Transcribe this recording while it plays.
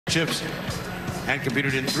chips and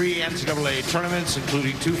competed in 3 NCAA tournaments,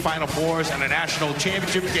 including 2 Final Fours and a national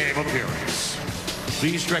championship game appearance.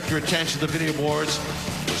 Please direct your attention to the video boards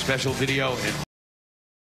for special video and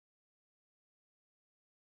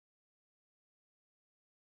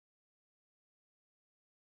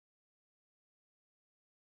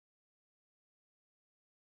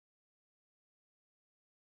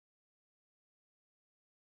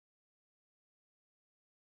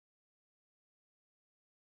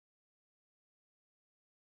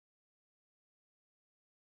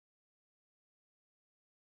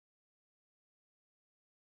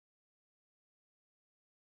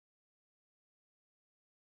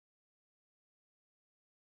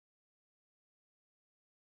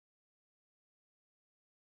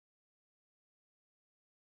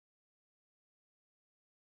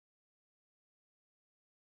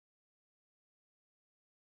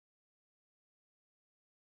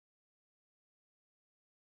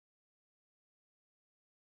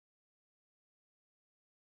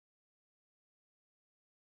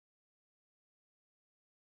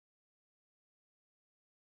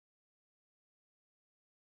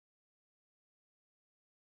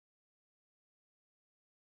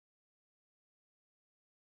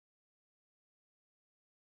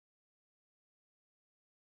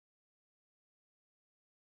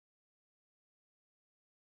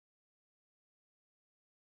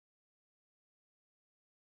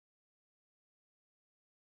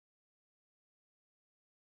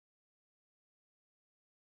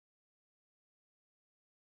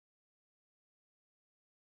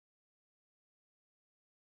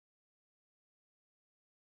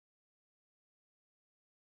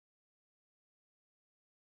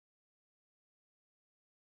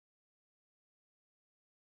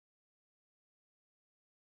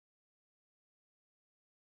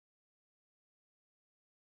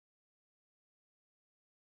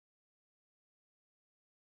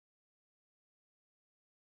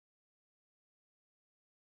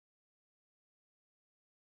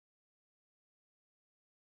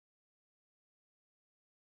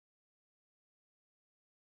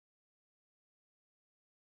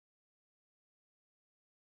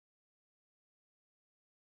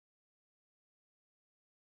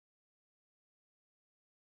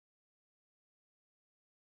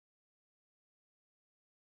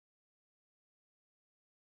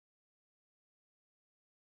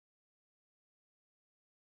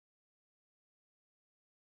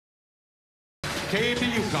came to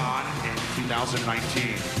UConn in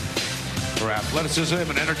 2019. Her athleticism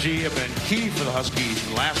and energy have been key for the Huskies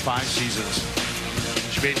in the last 5 seasons.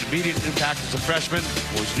 She made an immediate impact as a freshman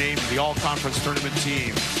and was named to the All-Conference Tournament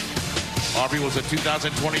team. Aubrey was a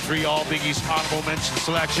 2023 All-Big East honorable mention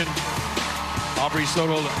selection. Aubrey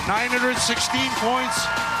totaled 916 points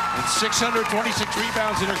and 626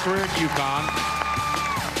 rebounds in her career at UConn.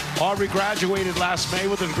 Aubrey graduated last May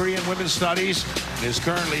with a degree in women's studies and is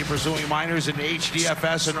currently pursuing minors in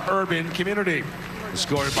HDFS and urban community.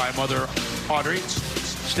 Escorted by mother Audrey,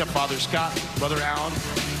 stepfather Scott, brother Alan,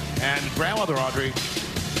 and grandmother Audrey,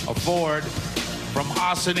 a Ford from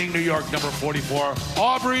Ossining, New York, number 44,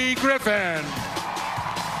 Aubrey Griffin.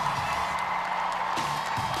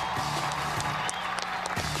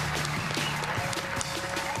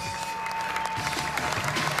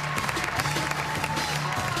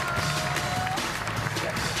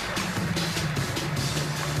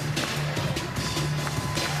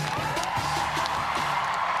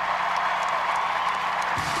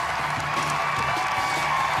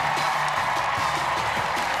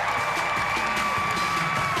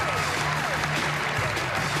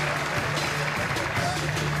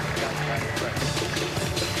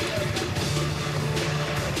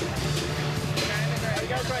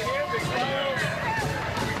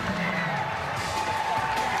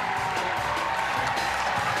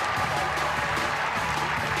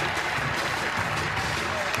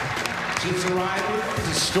 Since arriving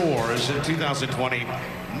to stores in 2020,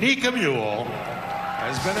 Nika Muhl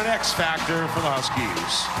has been an X factor for the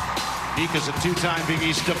Huskies. Nika's a 2-time Big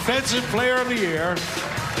East Defensive Player of the Year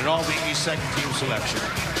and an All-Big East second-team selection.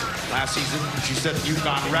 Last season, she set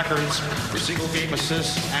UConn records for single-game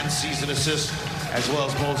assists and season assists, as well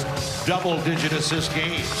as most double-digit assist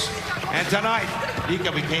games. And tonight,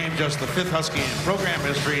 Nika became just the 5th Husky in program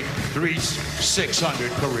history to reach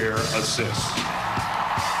 600 career assists.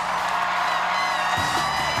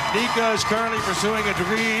 Nika is currently pursuing a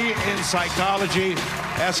degree in psychology,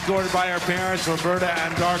 escorted by her parents, Roberta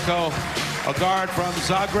and Darko, a guard from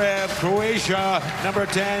Zagreb, Croatia, number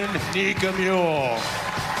 10, Nika Muhl.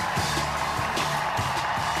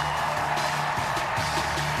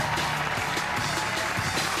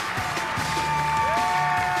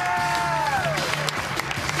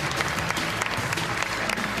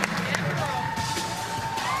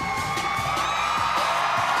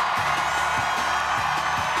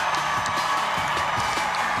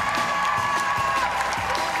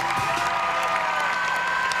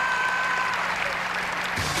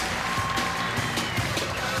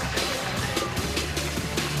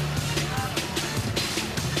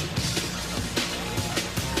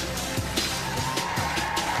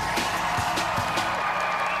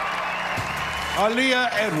 Aaliyah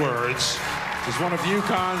Edwards is one of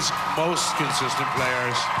UConn's most consistent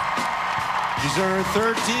players. She's earned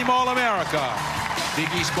third-team All-America, Big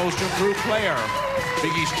East Most Improved Player,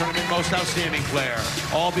 Big East Tournament Most Outstanding Player,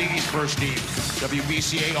 All Big East First Team,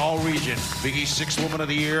 WBCA All-Region, Big East Sixth Woman of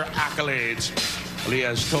the Year accolades. Aaliyah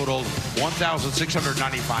has totaled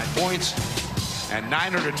 1,695 points and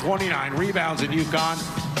 929 rebounds in UConn.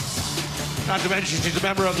 Not to mention, she's a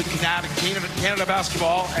member of the Canada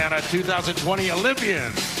Basketball and a 2020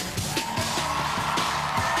 Olympian.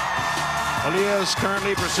 Aaliyah is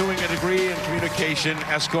currently pursuing a degree in communication,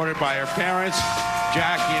 escorted by her parents,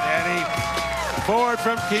 Jackie and Eddie. Forward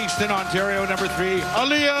from Kingston, Ontario, number 3,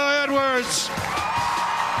 Aaliyah Edwards.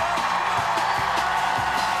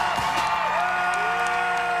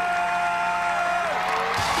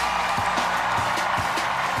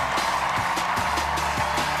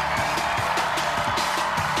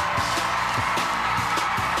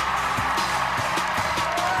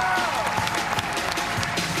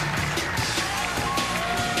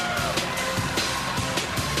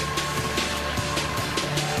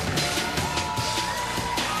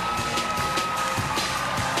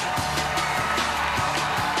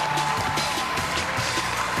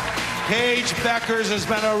 Paige Bueckers has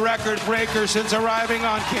been a record breaker since arriving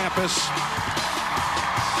on campus.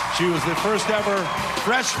 She was the first ever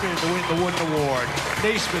freshman to win the Wooden Award,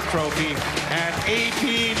 Naismith Trophy, and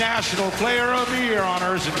AP National Player of the Year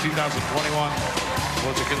honors in 2021.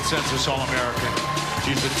 Was a consensus All-American.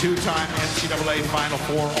 She's a 2-time NCAA Final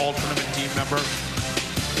Four All-Tournament team member.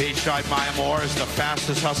 Paige tied Maya Moore as the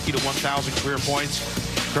fastest Husky to 1,000 career points,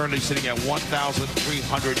 currently sitting at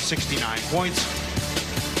 1,369 points.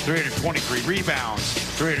 323 rebounds,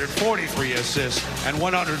 343 assists, and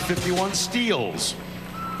 151 steals.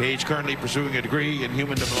 Paige currently pursuing a degree in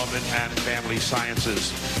human development and family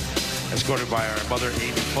sciences. Escorted by her mother,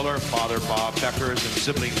 Amy Fuller, father, Bob Bueckers, and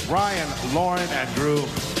siblings Ryan, Lauren, and Drew.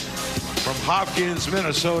 From Hopkins,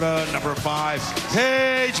 Minnesota, number 5,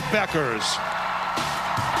 Paige Bueckers.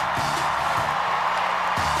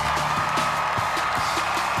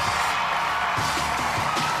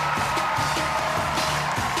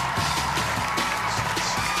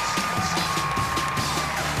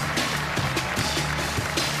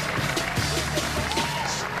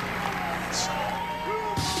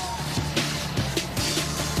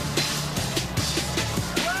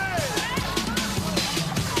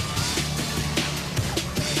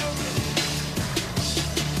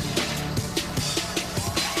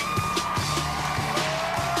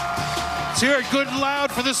 Let's hear it good and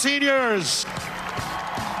loud for the seniors.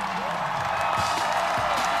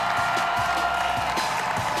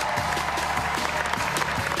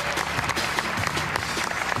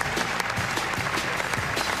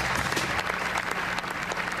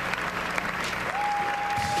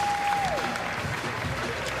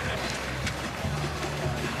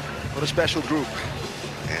 What a special group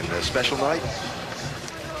and a special night.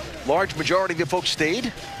 Large majority of the folks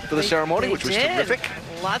stayed for the ceremony, which was terrific.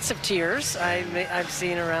 Lots of tears I've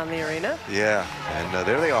seen around the arena. Yeah, and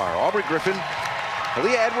there they are. Aubrey Griffin,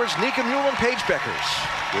 Aaliyah Edwards, Nika, Muhl, and Paige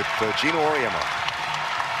Bueckers with Gino Auriemma.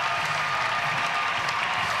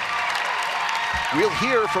 We'll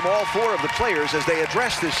hear from all 4 of the players as they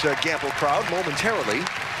address this Gamble crowd momentarily.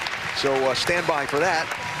 So stand by for that.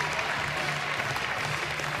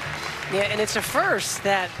 Yeah, and it's a first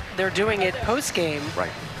that they're doing it post-game.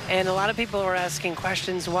 Right. And a lot of people are asking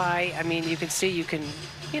questions why. I mean, you can see you can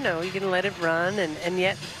let it run and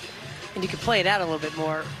you can play it out a little bit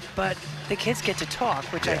more. But the kids get to talk,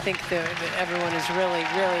 which I think everyone is really,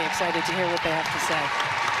 really excited to hear what they have to say.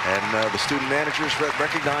 And the student managers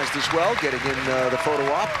recognized as well, getting in the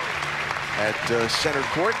photo op at center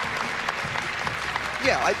court.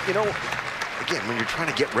 Yeah, again, when you're trying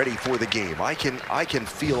to get ready for the game, I can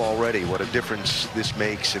feel already what a difference this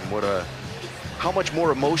makes and how much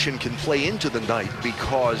more emotion can play into the night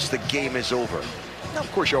because the game is over. Now,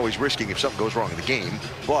 of course, you're always risking if something goes wrong in the game,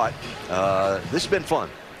 but this has been fun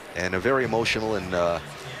and very emotional and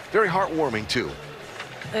very heartwarming too.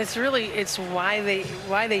 It's why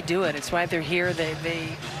they do it. It's why they're here.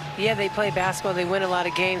 They play basketball, they win a lot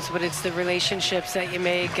of games, but it's the relationships that you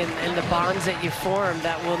make and the bonds that you form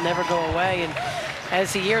that will never go away. And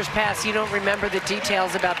as the years pass, you don't remember the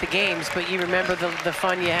details about the games, but you remember the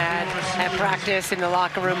fun you had at practice, in the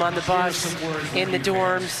locker room, on the bus, in the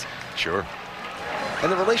dorms. Sure. And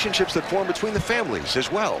the relationships that form between the families as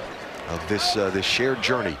well of this shared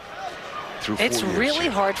journey through 4 years. It's really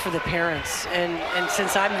hard for the parents, and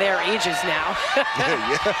since I'm their ages now,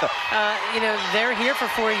 they're here for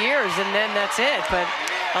 4 years, and then that's it. But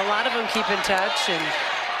a lot of them keep in touch,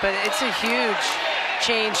 but it's a huge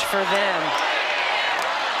change for them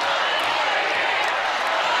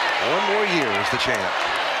One more year as the champ.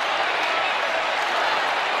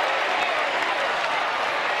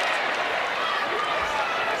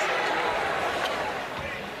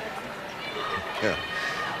 Yeah.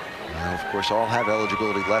 Now, of course, all have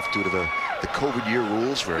eligibility left due to the COVID year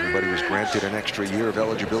rules, where everybody was granted an extra year of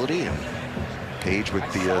eligibility. And Paige with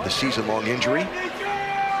the season-long injury.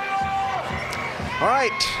 All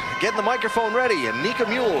right, getting the microphone ready, and Nika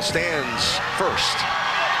Muhl stands first.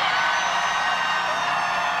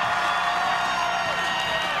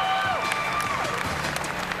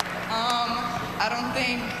 I don't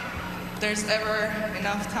think there's ever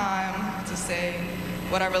enough time to say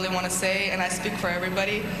what I really want to say, and I speak for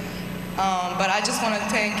everybody. But I just want to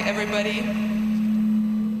thank everybody.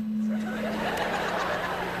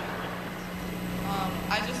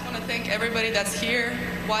 I just want to thank everybody that's here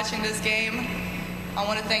watching this game. I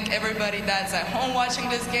want to thank everybody that's at home watching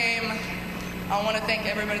this game. I want to thank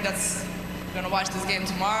everybody that's going to watch this game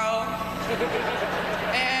tomorrow.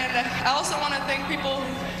 And I also want to thank people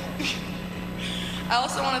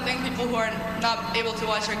who are not able to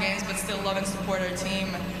watch our games but still love and support our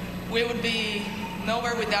team. We would be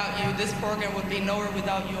nowhere without you. This program would be nowhere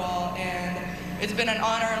without you all. And it's been an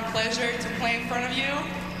honor and pleasure to play in front of you.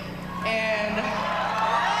 And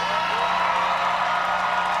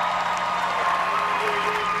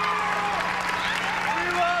we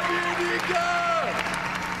love you, Nika!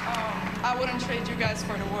 I wouldn't trade you guys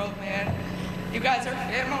for the world, man. You guys are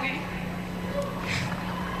family.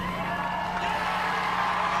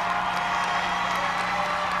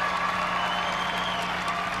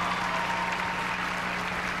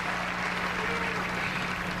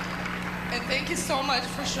 And thank you so much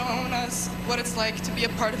for showing us what it's like to be a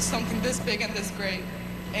part of something this big and this great.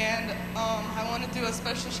 And I want to do a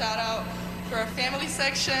special shout out to our family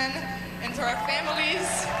section and to our families.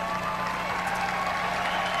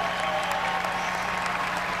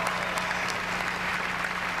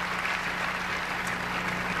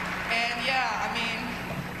 And yeah, I mean,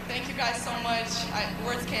 thank you guys so much.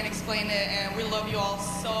 Words can't explain it, and we love you all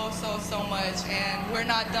so, so, so much, and we're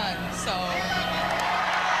not done, so.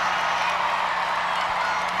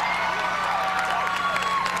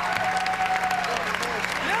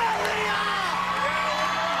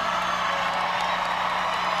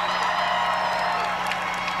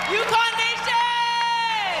 UConn Nation!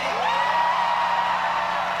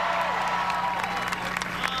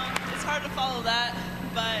 It's hard to follow that,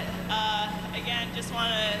 but again, just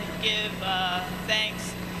want to give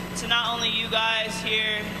thanks to not only you guys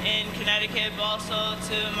here in Connecticut, but also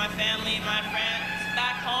to my family, my friends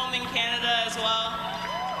back home in Canada as well.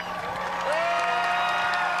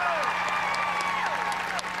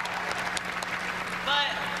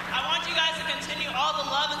 But I want you guys to continue all the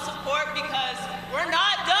love and support because we're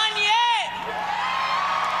not done yet.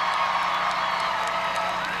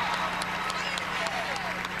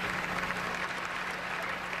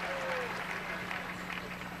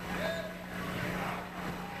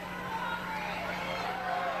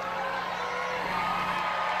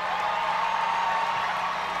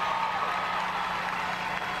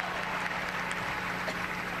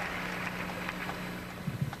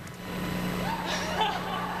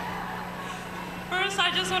 I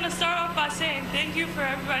just want to start off by saying thank you for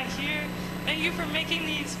everybody here. Thank you for making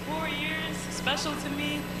these 4 years special to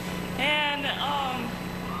me. And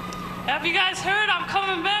have you guys heard I'm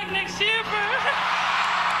coming back next year for...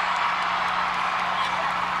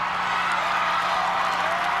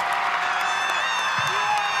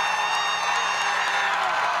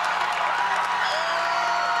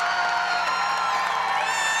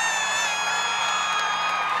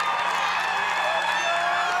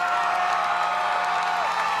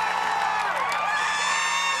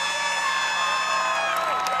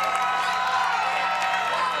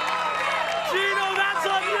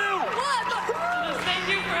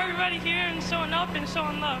 here and showing up and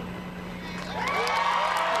showing love.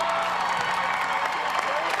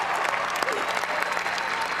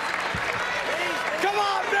 Come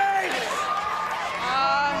on, Paige!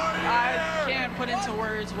 I can't put into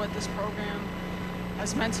words what this program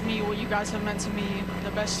has meant to me, what you guys have meant to me.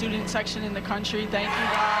 The best student section in the country. Thank you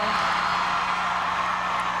guys.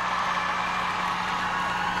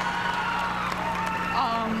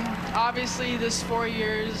 Obviously, this 4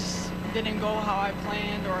 years didn't go how I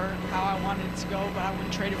planned or how I wanted it to go, but I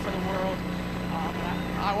wouldn't trade it for the world.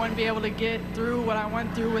 I wouldn't be able to get through what I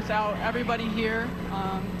went through without everybody here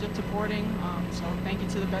just supporting. So thank you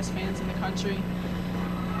to the best fans in the country.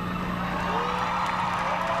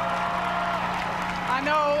 I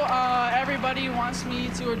know everybody wants me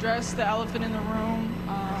to address the elephant in the room.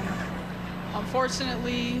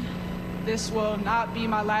 Unfortunately, this will not be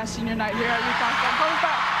my last senior night here at UConn. I'm coming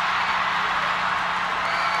back.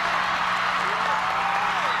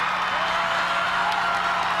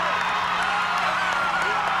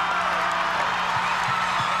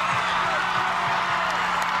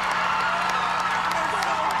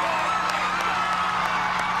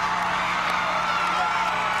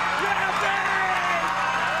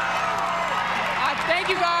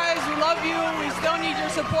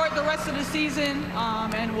 support the rest of the season,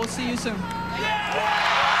 and we'll see you soon.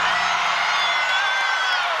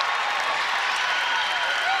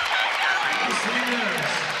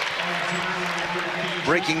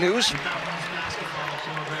 Breaking news.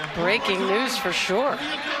 Breaking news for sure.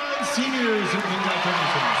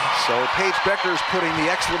 So Paige Bueckers putting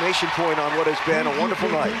the exclamation point on what has been a wonderful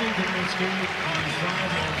night.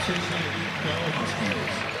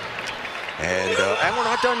 And we're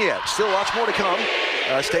not done yet. Still lots more to come.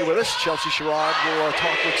 Stay with us. Chelsea Sherrod will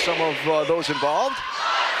talk with some of those involved.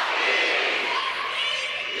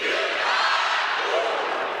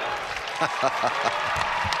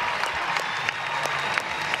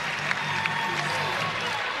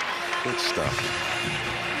 Good stuff.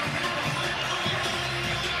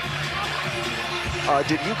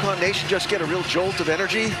 Did UConn Nation just get a real jolt of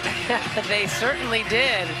energy? They certainly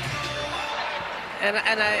did. And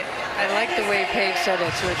I like the way Paige said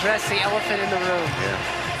it, to address the elephant in the room.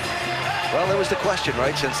 Yeah. Well, that was the question,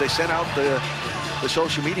 right? Since they sent out the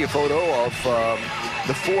social media photo of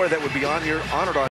the 4 that would be honored on